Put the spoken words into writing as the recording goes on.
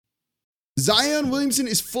Zion Williamson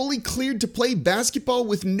is fully cleared to play basketball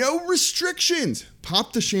with no restrictions.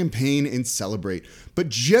 Pop the champagne and celebrate. But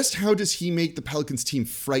just how does he make the Pelicans team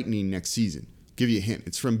frightening next season? I'll give you a hint.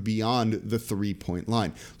 It's from beyond the three-point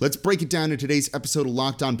line. Let's break it down in today's episode of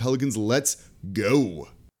Locked On Pelicans. Let's go.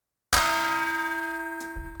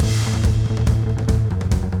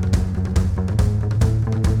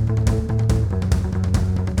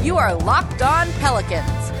 You are Locked On Pelicans,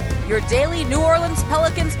 your daily New Orleans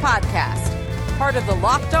Pelicans podcast, part of the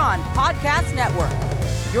Locked On Podcast Network,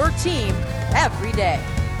 your team every day.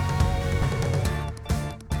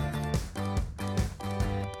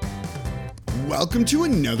 Welcome to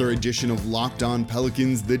another edition of Locked On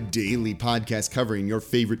Pelicans, the daily podcast covering your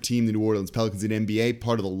favorite team, the New Orleans Pelicans and NBA,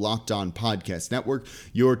 part of the Locked On Podcast Network,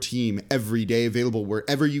 your team every day, available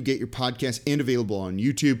wherever you get your podcasts and available on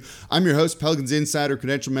YouTube. I'm your host, Pelicans Insider,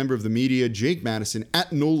 credential member of the media, Jake Madison,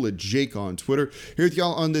 at NOLA Jake on Twitter. Here with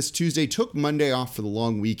y'all on this Tuesday. Took Monday off for the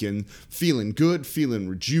long weekend, feeling good, feeling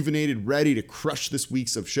rejuvenated, ready to crush this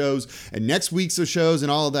week's of shows and next week's of shows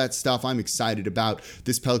and all of that stuff. I'm excited about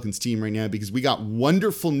this Pelicans team right now because we got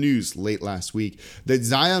wonderful news late last week that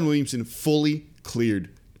Zion Williamson fully cleared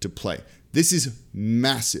to play. This is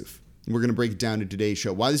massive. And we're going to break it down in today's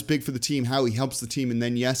show. Why this is big for the team, how he helps the team, and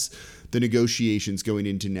then, yes, the negotiations going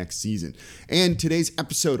into next season. And today's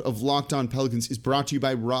episode of Locked On Pelicans is brought to you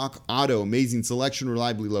by Rock Auto. Amazing selection,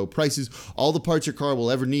 reliably low prices, all the parts your car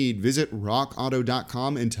will ever need. Visit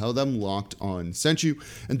rockauto.com and tell them Locked On sent you.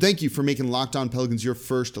 And thank you for making Locked On Pelicans your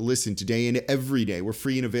first listen today and every day. We're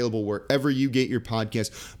free and available wherever you get your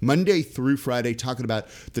podcast, Monday through Friday, talking about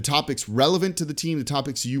the topics relevant to the team, the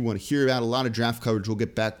topics you want to hear about. A lot of draft coverage. We'll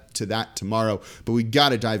get back to that tomorrow, but we got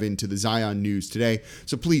to dive into the Zion news today.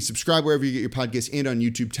 So please subscribe wherever you get your podcasts and on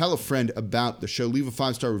YouTube. Tell a friend about the show. Leave a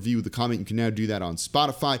 5-star review with a comment. You can now do that on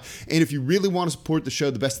Spotify. And if you really want to support the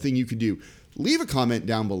show, the best thing you can do, leave a comment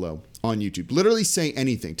down below on YouTube. Literally say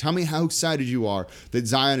anything. Tell me how excited you are that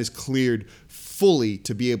Zion is cleared fully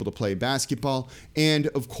to be able to play basketball. And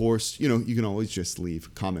of course, you can always just leave a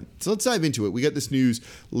comment. So let's dive into it. We got this news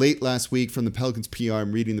late last week from the Pelicans PR.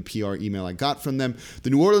 I'm reading the PR email I got from them. The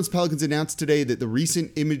New Orleans Pelicans announced today that the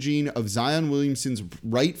recent imaging of Zion Williamson's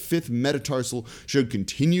right fifth metatarsal showed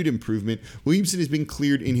continued improvement. Williamson has been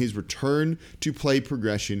cleared in his return to play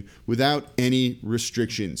progression without any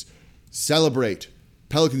restrictions. Celebrate.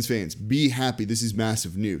 Pelicans fans, be happy. This is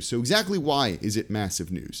massive news. So exactly why is it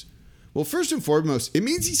massive news? Well, first and foremost, it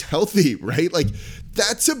means he's healthy, right? Like,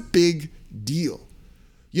 that's a big deal.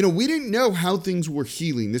 We didn't know how things were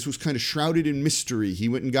healing. This was kind of shrouded in mystery. He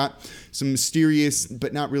went and got some mysterious,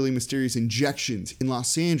 but not really mysterious, injections in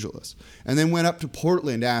Los Angeles, and then went up to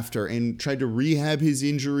Portland after and tried to rehab his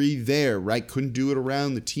injury there, right? Couldn't do it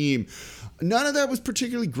around the team. None of that was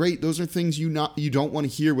particularly great. Those are things you don't want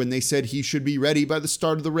to hear when they said he should be ready by the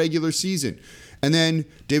start of the regular season. And then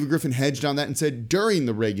David Griffin hedged on that and said during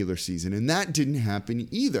the regular season, and that didn't happen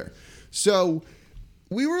either. So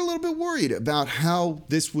we were a little bit worried about how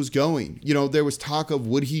this was going. There was talk of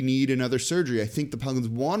would he need another surgery. I think the Pelicans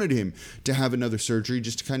wanted him to have another surgery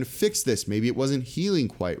just to kind of fix this. Maybe it wasn't healing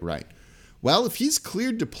quite right. Well, if he's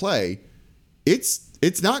cleared to play,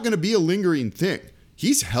 it's not going to be a lingering thing.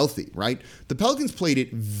 He's healthy, right? The Pelicans played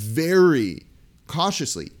it very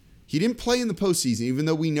cautiously. He didn't play in the postseason, even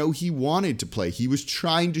though we know he wanted to play. He was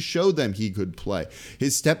trying to show them he could play.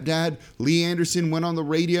 His stepdad, Lee Anderson, went on the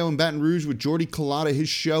radio in Baton Rouge with Jordy Culotta, his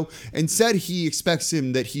show, and said he expects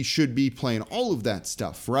him that he should be playing all of that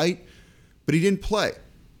stuff, right? But he didn't play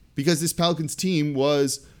because this Pelicans team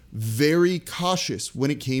was very cautious when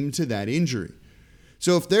it came to that injury.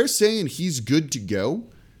 So if they're saying he's good to go,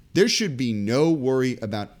 there should be no worry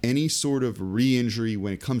about any sort of re-injury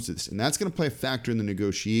when it comes to this. And that's going to play a factor in the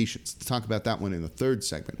negotiations. Let's talk about that one in the third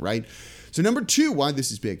segment, right? So number two, why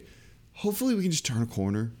this is big. Hopefully we can just turn a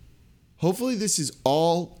corner. Hopefully this is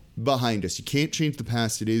all behind us. You can't change the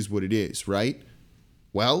past. It is what it is, right?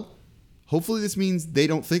 Well, hopefully this means they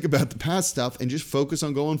don't think about the past stuff and just focus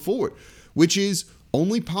on going forward, which is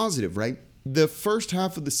only positive, right? The first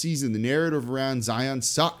half of the season, the narrative around Zion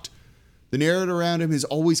sucked. The narrative around him has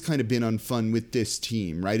always kind of been unfun with this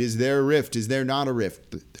team, right? Is there a rift? Is there not a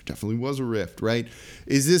rift? There definitely was a rift, right?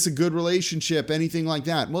 Is this a good relationship? Anything like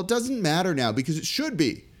that? Well, it doesn't matter now because it should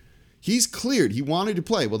be. He's cleared. He wanted to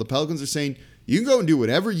play. Well, the Pelicans are saying, you can go and do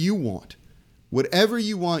whatever you want. Whatever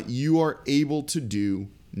you want, you are able to do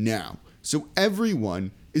now. So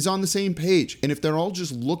everyone is on the same page. And if they're all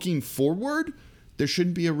just looking forward, there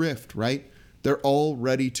shouldn't be a rift, right? They're all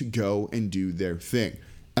ready to go and do their thing.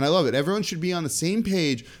 And I love it. Everyone should be on the same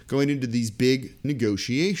page going into these big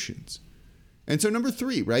negotiations. And so number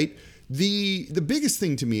three, right? The biggest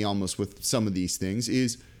thing to me almost with some of these things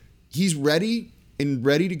is he's ready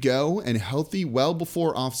to go and healthy well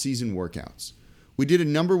before off-season workouts. We did a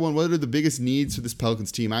number one, what are the biggest needs for this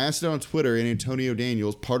Pelicans team? I asked it on Twitter, and Antonio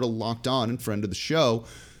Daniels, part of Locked On and friend of the show,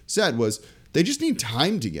 said was they just need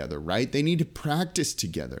time together, right? They need to practice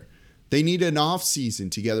together. They need an off season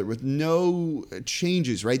together with no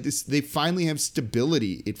changes, right? They finally have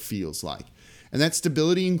stability, it feels like. And that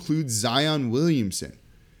stability includes Zion Williamson.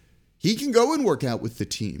 He can go and work out with the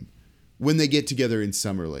team when they get together in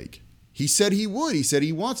Summer League. He said he would. He said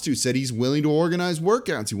he wants to. He said he's willing to organize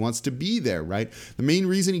workouts. He wants to be there, right? The main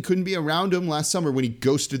reason he couldn't be around them last summer when he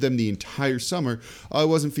ghosted them the entire summer, I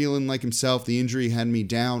wasn't feeling like himself. The injury had me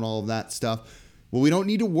down, all of that stuff. Well, we don't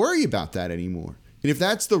need to worry about that anymore. And if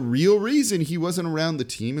that's the real reason he wasn't around the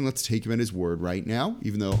team, and let's take him at his word right now,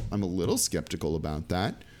 even though I'm a little skeptical about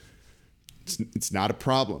that, it's not a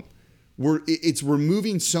problem. It's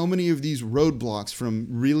removing so many of these roadblocks from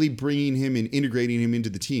really bringing him and integrating him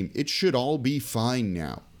into the team. It should all be fine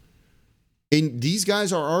now. And these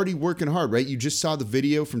guys are already working hard, right? You just saw the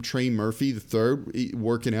video from Trey Murphy III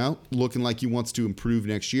working out, looking like he wants to improve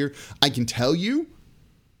next year. I can tell you,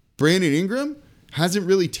 Brandon Ingram hasn't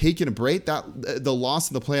really taken a break. The loss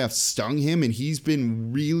of the playoffs stung him, and he's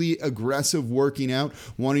been really aggressive working out,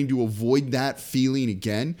 wanting to avoid that feeling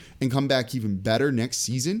again and come back even better next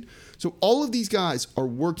season. So all of these guys are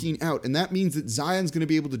working out, and that means that Zion's going to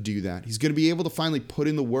be able to do that. He's going to be able to finally put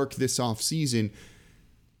in the work this offseason.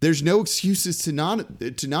 There's no excuses to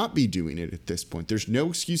not be doing it at this point. There's no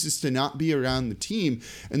excuses to not be around the team,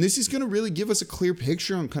 and this is going to really give us a clear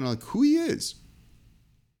picture on kind of like who he is.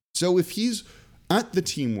 So if he's at the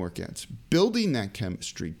team workouts, building that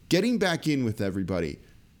chemistry, getting back in with everybody,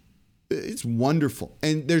 it's wonderful.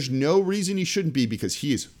 And there's no reason he shouldn't be because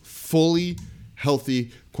he is fully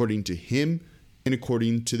healthy according to him and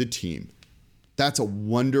according to the team. That's a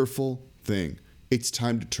wonderful thing. It's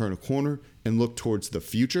time to turn a corner and look towards the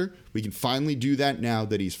future. We can finally do that now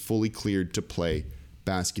that he's fully cleared to play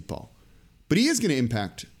basketball. But he is going to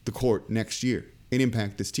impact the court next year and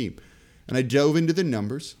impact this team. And I dove into the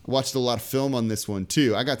numbers. I watched a lot of film on this one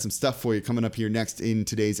too. I got some stuff for you coming up here next in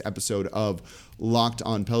today's episode of Locked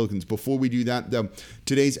On Pelicans. Before we do that, though,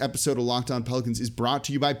 today's episode of Locked On Pelicans is brought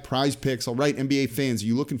to you by Prize Picks. All right, NBA fans, are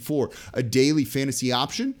you looking for a daily fantasy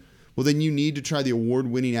option? Well, then you need to try the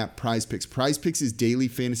award-winning app Prize Picks. Prize Picks is daily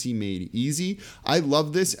fantasy made easy. I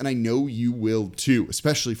love this, and I know you will too,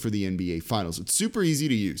 especially for the NBA Finals. It's super easy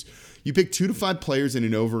to use. You pick 2 to 5 players and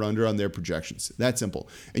an over-under on their projections. That simple.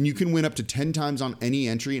 And you can win up to 10 times on any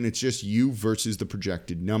entry, and it's just you versus the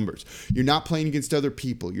projected numbers. You're not playing against other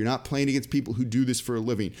people. You're not playing against people who do this for a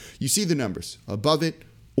living. You see the numbers above it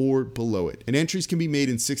or below it. And entries can be made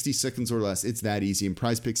in 60 seconds or less. It's that easy. And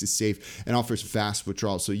Prize Picks is safe and offers fast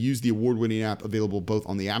withdrawals. So use the award-winning app available both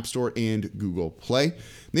on the App Store and Google Play. And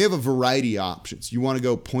they have a variety of options. You want to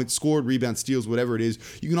go points scored, rebounds, steals, whatever it is.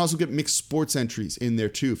 You can also get mixed sports entries in there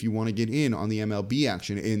too if you want to get in on the MLB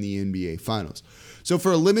action in the NBA Finals. So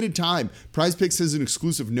for a limited time, Prize Picks has an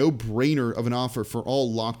exclusive no-brainer of an offer for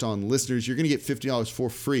all Locked On listeners. You're going to get $50 for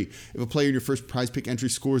free if a player in your first Prize Pick entry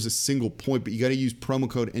scores a single point, but you got to use promo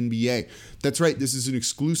code NBA. That's right, this is an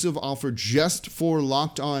exclusive offer just for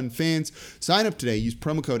Locked On fans. Sign up today, use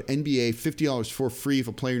promo code NBA, $50 for free if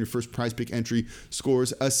a player in your first Prize Pick entry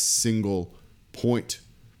scores a single point.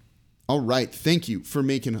 All right, thank you for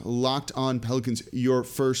making Locked On Pelicans your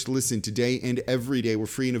first listen today and every day. We're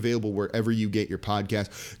free and available wherever you get your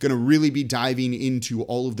podcast. Going to really be diving into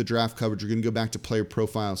all of the draft coverage. We're going to go back to player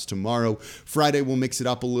profiles tomorrow. Friday, we'll mix it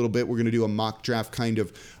up a little bit. We're going to do a mock draft kind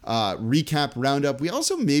of recap roundup. We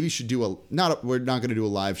also maybe should do we're not going to do a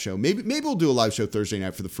live show. Maybe we'll do a live show Thursday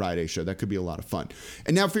night for the Friday show. That could be a lot of fun.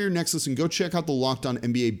 And now for your next listen, go check out the Locked On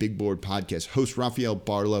NBA Big Board podcast. Host Rafael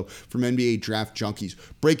Barlow from NBA Draft Junkies,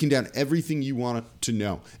 breaking down everything you want to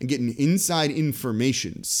know and getting inside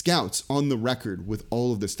information, scouts on the record with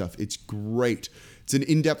all of this stuff. It's great. It's an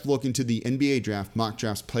in-depth look into the NBA draft, mock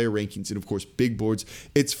drafts, player rankings, and of course, big boards.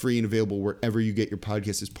 It's free and available wherever you get your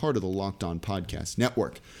podcast as part of the Locked On Podcast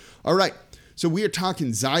Network. All right, so we are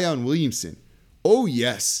talking Zion Williamson. Oh,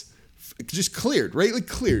 yes. Just cleared, right? Like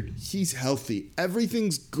cleared. He's healthy.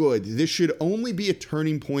 Everything's good. This should only be a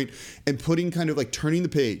turning point and turning the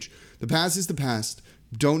page. The past is the past.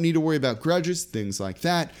 Don't need to worry about grudges, things like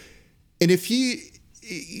that. And if he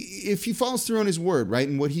follows through on his word, right,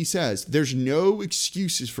 and what he says, there's no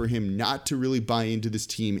excuses for him not to really buy into this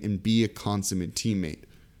team and be a consummate teammate.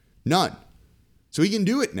 None. So he can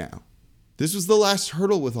do it now. This was the last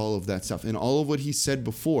hurdle with all of that stuff and all of what he said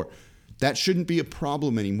before. That shouldn't be a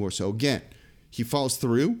problem anymore. So again, He falls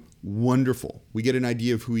through, wonderful. We get an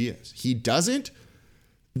idea of who he is. He doesn't.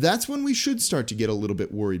 That's when we should start to get a little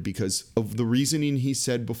bit worried because of the reasoning he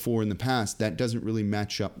said before in the past. That doesn't really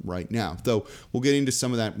match up right now. Though we'll get into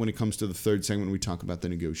some of that when it comes to the third segment when we talk about the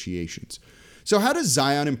negotiations. So how does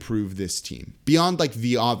Zion improve this team? Beyond like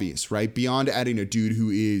the obvious, right? Beyond adding a dude who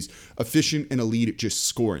is efficient and elite at just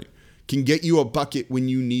scoring. Can get you a bucket when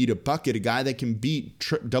you need a bucket. A guy that can beat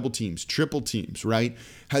double teams, triple teams, right?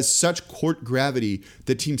 Has such court gravity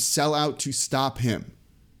that teams sell out to stop him.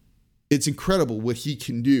 It's incredible what he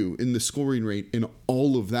can do in the scoring rate and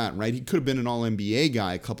all of that, right? He could have been an all-NBA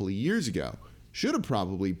guy a couple of years ago. Should have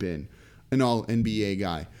probably been an all-NBA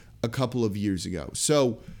guy a couple of years ago.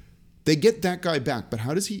 So they get that guy back, but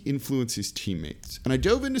how does he influence his teammates? And I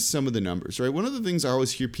dove into some of the numbers, right? One of the things I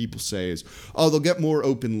always hear people say is, oh, they'll get more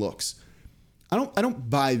open looks. I don't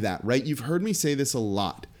buy that, right? You've heard me say this a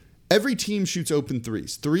lot. Every team shoots open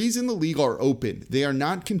threes. Threes in the league are open. They are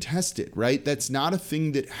not contested, right? That's not a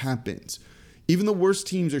thing that happens. Even the worst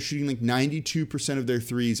teams are shooting like 92% of their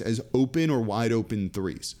threes as open or wide open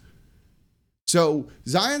threes. So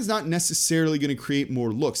Zion's not necessarily going to create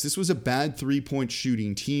more looks. This was a bad three-point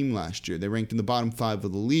shooting team last year. They ranked in the bottom 5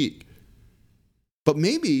 of the league. But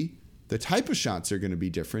maybe the type of shots are going to be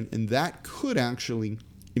different, and that could actually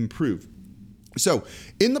improve. So,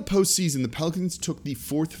 in the postseason, the Pelicans took the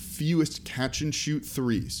 4th fewest catch-and-shoot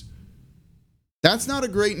threes. That's not a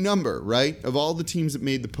great number, right? Of all the teams that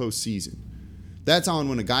made the postseason. That's on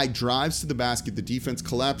when a guy drives to the basket, the defense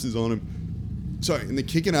collapses on him, and they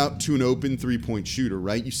kick it out to an open three-point shooter,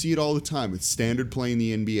 right? You see it all the time with standard play in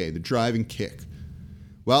the NBA, the drive and kick.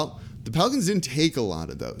 Well, the Pelicans didn't take a lot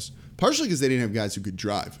of those, partially because they didn't have guys who could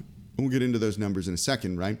drive. We'll get into those numbers in a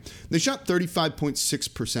second, right? They shot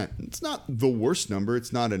 35.6%. It's not the worst number.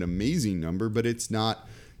 It's not an amazing number, but it's not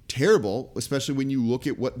terrible, especially when you look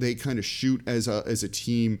at what they kind of shoot as a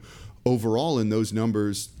team overall. And those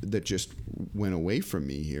numbers that just went away from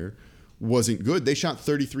me here wasn't good. They shot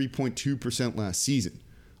 33.2% last season,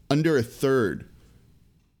 under a third.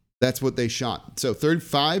 That's what they shot. So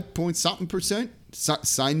 35-point-something%.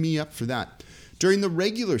 Sign me up for that. During the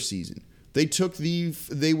regular season, they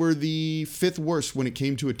were the 5th worst when it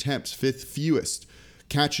came to attempts, 5th fewest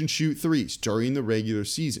catch and shoot threes during the regular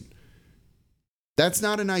season. That's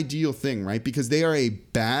not an ideal thing, right? Because they are a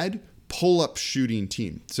bad pull-up shooting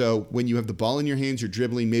team. So when you have the ball in your hands, you're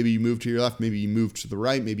dribbling, maybe you move to your left, maybe you move to the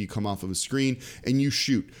right, maybe you come off of a screen and you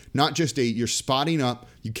shoot. Not just you're spotting up,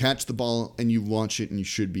 you catch the ball and you launch it and you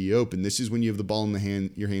should be open. This is when you have the ball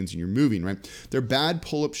in your hands and you're moving, right? They're a bad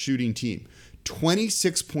pull-up shooting team.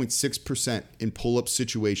 26.6% in pull-up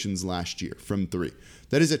situations last year from 3.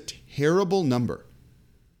 That is a terrible number.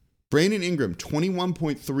 Brandon Ingram,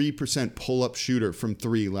 21.3% pull-up shooter from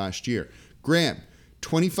 3 last year. Graham,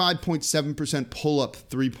 25.7% pull-up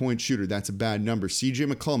three-point shooter. That's a bad number.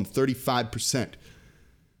 CJ McCollum, 35%.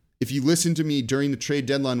 If you listened to me during the trade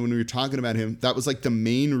deadline when we were talking about him, that was like the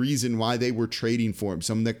main reason why they were trading for him.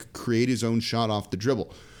 Someone that could create his own shot off the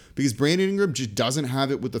dribble. Because Brandon Ingram just doesn't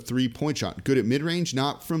have it with the three-point shot. Good at mid-range,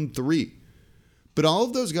 not from 3. But all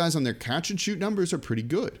of those guys on their catch-and-shoot numbers are pretty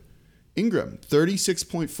good. Ingram,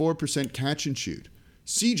 36.4% catch-and-shoot.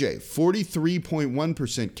 CJ,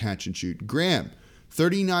 43.1% catch-and-shoot. Graham,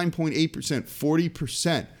 39.8%,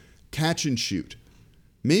 40% catch-and-shoot.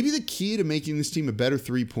 Maybe the key to making this team a better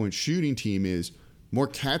three-point shooting team is more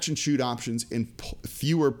catch-and-shoot options and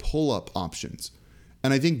fewer pull-up options.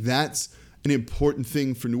 And I think that's an important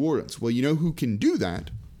thing for New Orleans. Well, you know who can do that?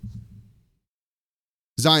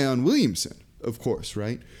 Zion Williamson, of course,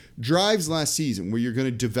 right? Drives last season, where you're going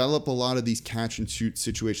to develop a lot of these catch and shoot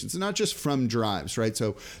situations, and not just from drives, right?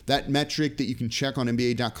 So that metric that you can check on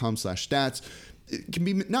NBA.com/stats, it can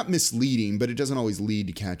be not misleading, but it doesn't always lead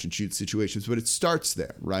to catch and shoot situations, but it starts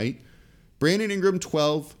there, right? Brandon Ingram,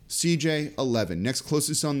 12, CJ, 11. Next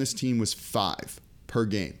closest on this team was 5 per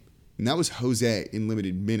game. And that was Jose in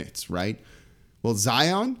limited minutes, right? Well,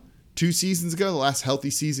 Zion, 2 seasons ago, the last healthy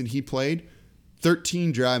season he played,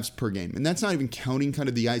 13 drives per game. And that's not even counting kind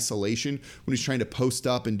of the isolation when he's trying to post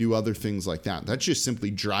up and do other things like that. That's just simply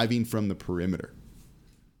driving from the perimeter.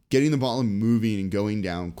 Getting the ball and moving and going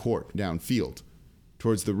down court, downfield,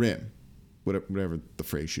 towards the rim, whatever the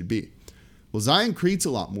phrase should be. Well, Zion creates a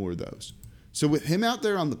lot more of those. So with him out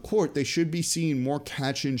there on the court, they should be seeing more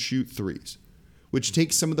catch and shoot threes, which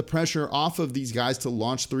takes some of the pressure off of these guys to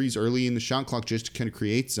launch threes early in the shot clock just to kind of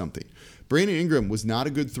create something. Brandon Ingram was not a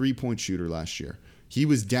good three-point shooter last year. He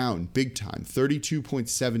was down big time,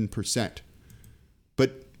 32.7%.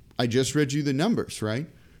 But I just read you the numbers, right?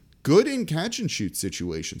 Good in catch and shoot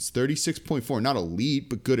situations, 36.4. Not elite,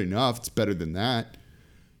 but good enough. It's better than that.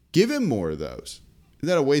 Give him more of those. Is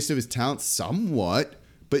that a waste of his talent? Somewhat.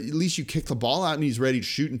 But at least you kick the ball out and he's ready to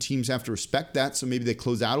shoot, and teams have to respect that. So maybe they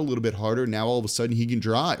close out a little bit harder. Now all of a sudden he can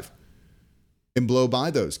drive and blow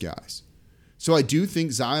by those guys. So I do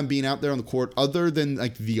think Zion being out there on the court, other than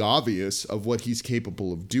like the obvious of what he's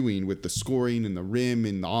capable of doing with the scoring and the rim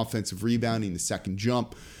and the offensive rebounding, the second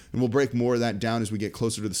jump, and we'll break more of that down as we get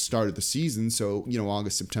closer to the start of the season. So,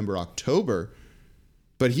 August, September, October.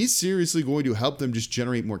 But he's seriously going to help them just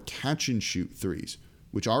generate more catch and shoot threes,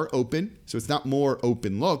 which are open. So it's not more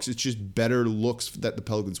open looks. It's just better looks that the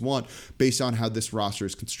Pelicans want based on how this roster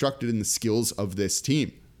is constructed and the skills of this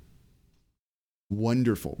team.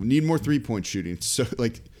 Wonderful. We need more three-point shooting. It's so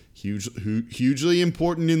hugely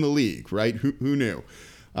important in the league, right? Who knew?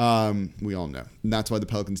 We all know. And that's why the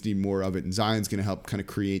Pelicans need more of it. And Zion's going to help kind of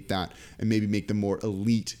create that and maybe make them more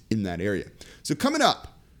elite in that area. So coming up,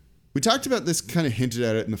 we talked about this, kind of hinted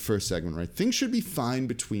at it in the first segment, right? Things should be fine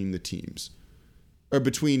between the teams. Or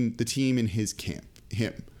between the team and his camp,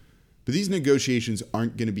 him. But these negotiations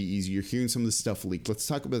aren't going to be easy. You're hearing some of the stuff leaked. Let's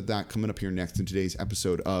talk about that coming up here next in today's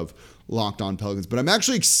episode of Locked On Pelicans. But I'm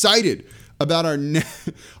actually excited about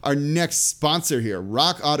our next sponsor here,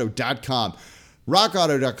 RockAuto.com.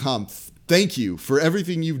 RockAuto.com, thank you for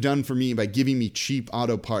everything you've done for me by giving me cheap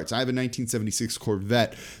auto parts. I have a 1976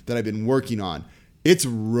 Corvette that I've been working on. It's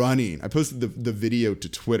running. I posted the video to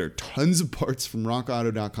Twitter. Tons of parts from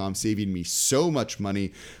rockauto.com, saving me so much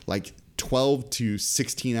money, like 12 to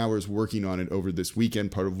 16 hours working on it over this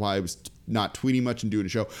weekend. Part of why I was not tweeting much and doing a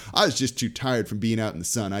show. I was just too tired from being out in the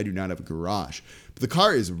sun. I do not have a garage. But the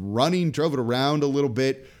car is running, drove it around a little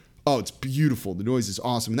bit. Oh, it's beautiful. The noise is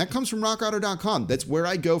awesome. And that comes from rockauto.com. That's where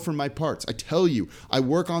I go for my parts. I tell you, I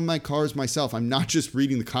work on my cars myself. I'm not just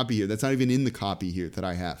reading the copy here. That's not even in the copy here that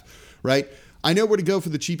I have, right? I know where to go for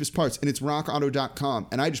the cheapest parts, and it's rockauto.com,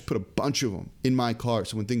 and I just put a bunch of them in my car.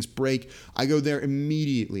 So when things break, I go there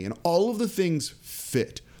immediately, and all of the things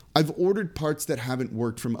fit. I've ordered parts that haven't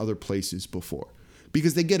worked from other places before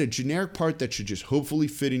because they get a generic part that should just hopefully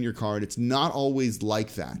fit in your car, and it's not always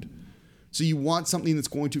like that. So you want something that's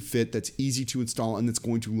going to fit, that's easy to install, and that's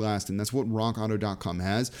going to last, and that's what rockauto.com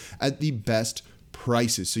has at the best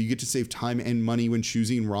prices. So you get to save time and money when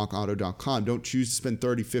choosing rockauto.com. Don't choose to spend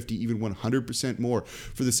 30, 50, even 100% more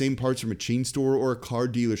for the same parts from a chain store or a car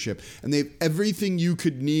dealership. And they have everything you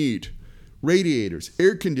could need. Radiators,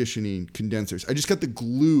 air conditioning, condensers. I just got the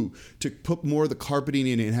glue to put more of the carpeting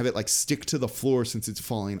in and have it like stick to the floor since it's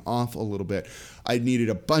falling off a little bit. I needed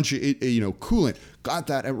a bunch of coolant. Got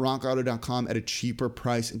that at rockauto.com at a cheaper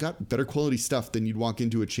price and got better quality stuff than you'd walk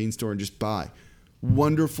into a chain store and just buy.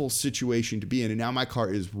 Wonderful situation to be in. And now my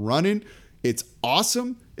car is running. It's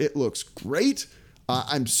awesome. It looks great.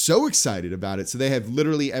 I'm so excited about it. So they have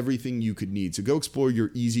literally everything you could need. So go explore their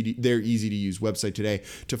easy to use website today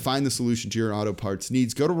to find the solution to your auto parts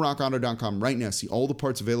needs. Go to rockauto.com right now. See all the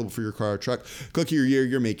parts available for your car or truck. Click your year,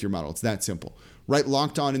 your make, your model. It's that simple. Right,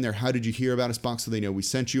 Locked On in there. How did you hear about us box so they know we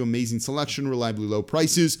sent you. Amazing selection, reliably low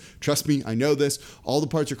prices. Trust me, I know this. All the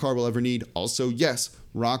parts your car will ever need. Also, yes,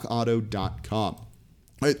 rockauto.com.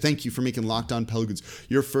 All right, thank you for making Locked On Pelicans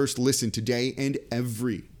your first listen today and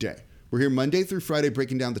every day. We're here Monday through Friday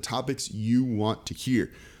breaking down the topics you want to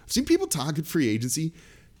hear. I've seen people talk at free agency.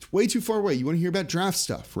 It's way too far away. You want to hear about draft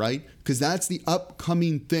stuff, right? Because that's the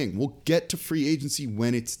upcoming thing. We'll get to free agency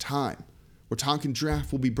when it's time. We're talking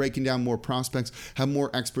draft. We'll be breaking down more prospects, have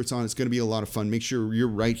more experts on. It's going to be a lot of fun. Make sure you're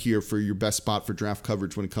right here for your best spot for draft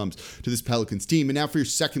coverage when it comes to this Pelicans team. And now for your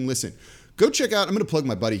second listen. Go check out, I'm going to plug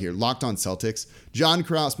my buddy here, Locked On Celtics. John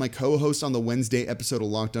Krause, my co-host on the Wednesday episode of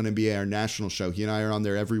Locked On NBA, our national show. He and I are on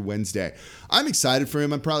there every Wednesday. I'm excited for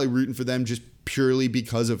him. I'm probably rooting for them just purely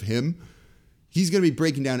because of him. He's going to be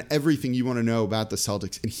breaking down everything you want to know about the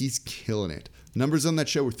Celtics, and he's killing it. Numbers on that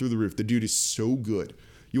show are through the roof. The dude is so good.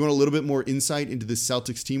 You want a little bit more insight into the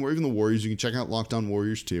Celtics team or even the Warriors, you can check out Locked On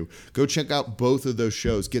Warriors too. Go check out both of those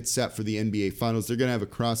shows. Get set for the NBA Finals. They're going to have a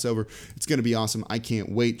crossover. It's going to be awesome. I can't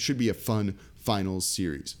wait. Should be a fun Finals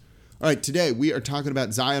series. All right, today we are talking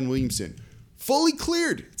about Zion Williamson. Fully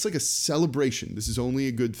cleared. It's like a celebration. This is only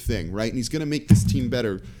a good thing, right? And he's going to make this team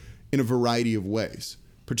better in a variety of ways,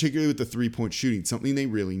 particularly with the three-point shooting, something they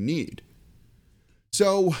really need.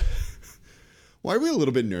 So, why are we a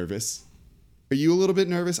little bit nervous? Are you a little bit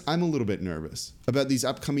nervous? I'm a little bit nervous about these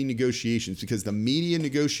upcoming negotiations because the media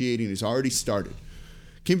negotiating has already started.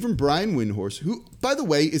 Came from Brian Windhorst, who, by the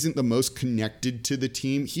way, isn't the most connected to the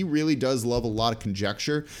team. He really does love a lot of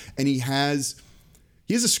conjecture, and he has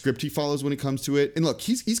a script he follows when it comes to it. And look,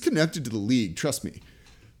 he's connected to the league, trust me.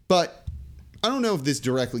 But I don't know if this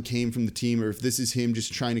directly came from the team or if this is him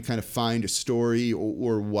just trying to kind of find a story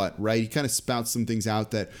or what, right? He kind of spouts some things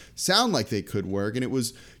out that sound like they could work. And it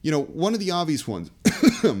was, one of the obvious ones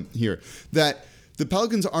here, that the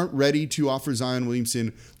Pelicans aren't ready to offer Zion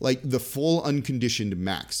Williamson like the full unconditioned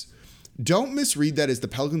max. Don't misread that as the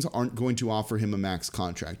Pelicans aren't going to offer him a max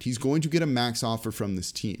contract. He's going to get a max offer from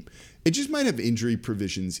this team. It just might have injury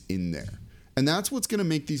provisions in there. And that's what's going to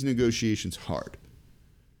make these negotiations hard.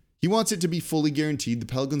 He wants it to be fully guaranteed. The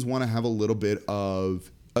Pelicans want to have a little bit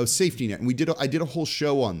of a safety net. And I did a whole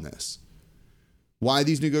show on this. Why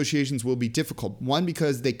these negotiations will be difficult. One,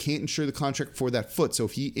 because they can't insure the contract for that foot. So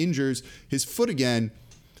if he injures his foot again,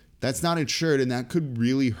 that's not insured, and that could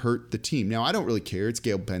really hurt the team. Now, I don't really care. It's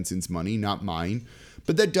Gayle Benson's money, not mine.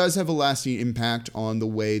 But that does have a lasting impact on the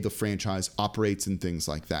way the franchise operates and things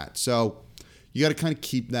like that. So you got to kind of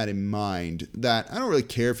keep that in mind, that I don't really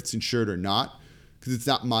care if it's insured or not, because it's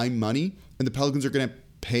not my money, and the Pelicans are going to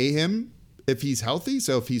pay him if he's healthy.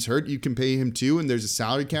 So if he's hurt, you can pay him too, and there's a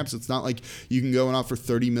salary cap, so it's not like you can go and offer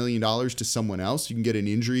 $30 million to someone else. You can get an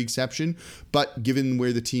injury exception, but given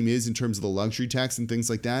where the team is in terms of the luxury tax and things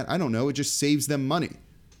like that, I don't know, it just saves them money.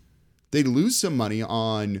 They'd lose some money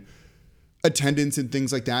on attendance and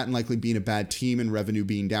things like that, and likely being a bad team and revenue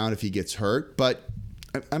being down if he gets hurt, but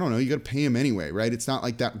I don't know, you got to pay him anyway, right? It's not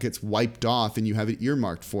like that gets wiped off and you have it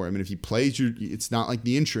earmarked for him. And if he plays, it's not like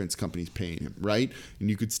the insurance company's paying him, right? And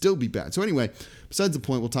you could still be bad. So anyway, besides the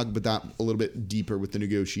point, we'll talk about that a little bit deeper with the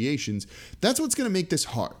negotiations. That's what's going to make this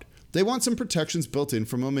hard. They want some protections built in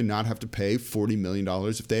from him and not have to pay $40 million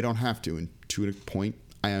if they don't have to. And to a point,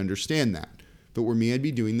 I understand that. But were me, I'd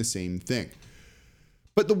be doing the same thing.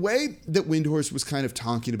 But the way that Windhorst was kind of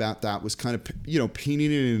talking about that was kind of,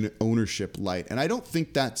 painting it in an ownership light. And I don't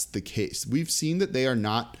think that's the case. We've seen that they are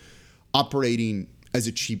not operating as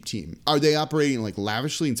a cheap team. Are they operating like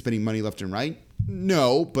lavishly and spending money left and right?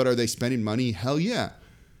 No, but are they spending money? Hell yeah.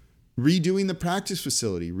 Redoing the practice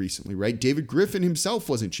facility recently, right? David Griffin himself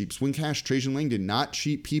wasn't cheap. Swing Cash, Trajan Lang did not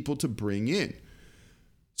cheap people to bring in.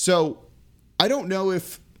 So I don't know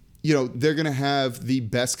if they're going to have the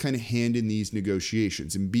best kind of hand in these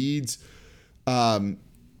negotiations. Embiid's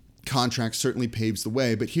contract certainly paves the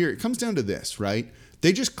way, but here it comes down to this, right?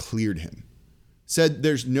 They just cleared him. Said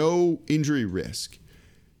there's no injury risk.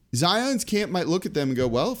 Zion's camp might look at them and go,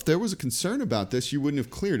 well, if there was a concern about this, you wouldn't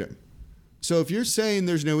have cleared him. So if you're saying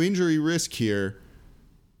there's no injury risk here,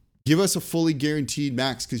 give us a fully guaranteed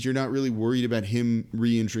max because you're not really worried about him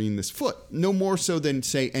re-injuring this foot. No more so than,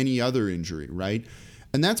 say, any other injury, right?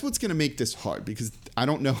 And that's what's going to make this hard, because I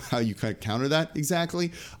don't know how you kind of counter that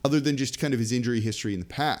exactly, other than just kind of his injury history in the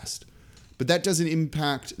past. But that doesn't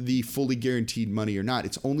impact the fully guaranteed money or not.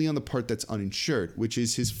 It's only on the part that's uninsured, which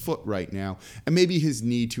is his foot right now, and maybe his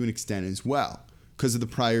knee to an extent as well, because of the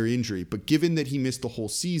prior injury. But given that he missed the whole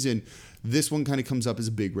season, this one kind of comes up as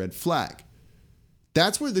a big red flag.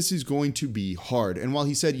 That's where this is going to be hard. And while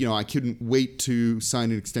he said, I couldn't wait to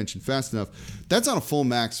sign an extension fast enough, that's on a full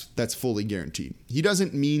max that's fully guaranteed. He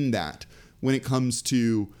doesn't mean that when it comes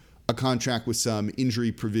to a contract with some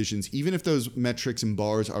injury provisions, even if those metrics and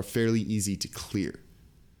bars are fairly easy to clear.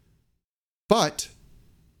 But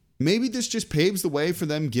maybe this just paves the way for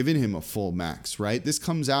them giving him a full max, right? This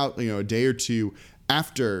comes out, a day or two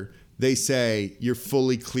after they say you're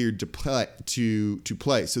fully cleared to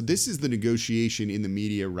play. So this is the negotiation in the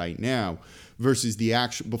media right now versus the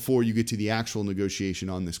actual before you get to the actual negotiation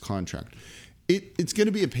on this contract. It's going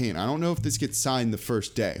to be a pain. I don't know if this gets signed the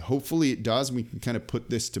first day. Hopefully it does, and we can kind of put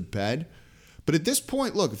this to bed. But at this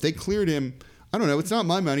point, look, if they cleared him, I don't know, it's not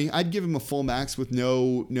my money. I'd give him a full max with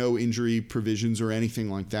no injury provisions or anything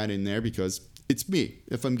like that in there, because it's me.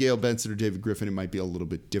 If I'm Gayle Benson or David Griffin, it might be a little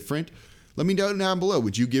bit different. Let me know down below.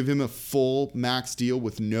 Would you give him a full max deal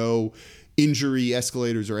with no injury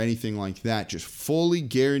escalators or anything like that? Just fully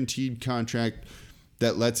guaranteed contract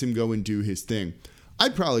that lets him go and do his thing. I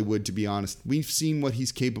probably would, to be honest. We've seen what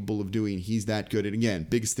he's capable of doing. He's that good. And again,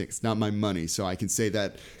 biggest thing, it's not my money. So I can say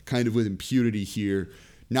that kind of with impunity here,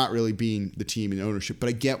 not really being the team in ownership. But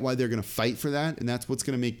I get why they're going to fight for that. And that's what's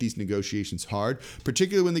going to make these negotiations hard,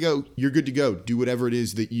 particularly when they go, you're good to go. Do whatever it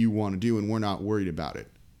is that you want to do, and we're not worried about it.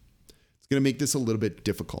 Going to make this a little bit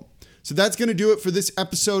difficult. So that's going to do it for this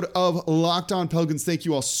episode of Locked On Pelicans. Thank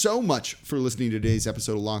you all so much for listening to today's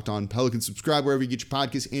episode of Locked On Pelicans. Subscribe wherever you get your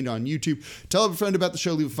podcasts and on YouTube. Tell a friend about the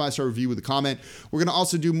show. Leave a 5-star review with a comment. We're going to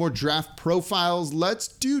also do more draft profiles. Let's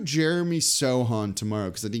do Jeremy Sochan tomorrow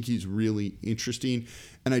because I think he's really interesting,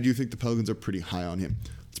 and I do think the Pelicans are pretty high on him.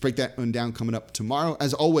 Let's break that one down coming up tomorrow.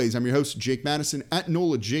 As always, I'm your host, Jake Madison, at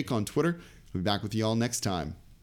NOLA Jake on Twitter. We'll be back with you all next time.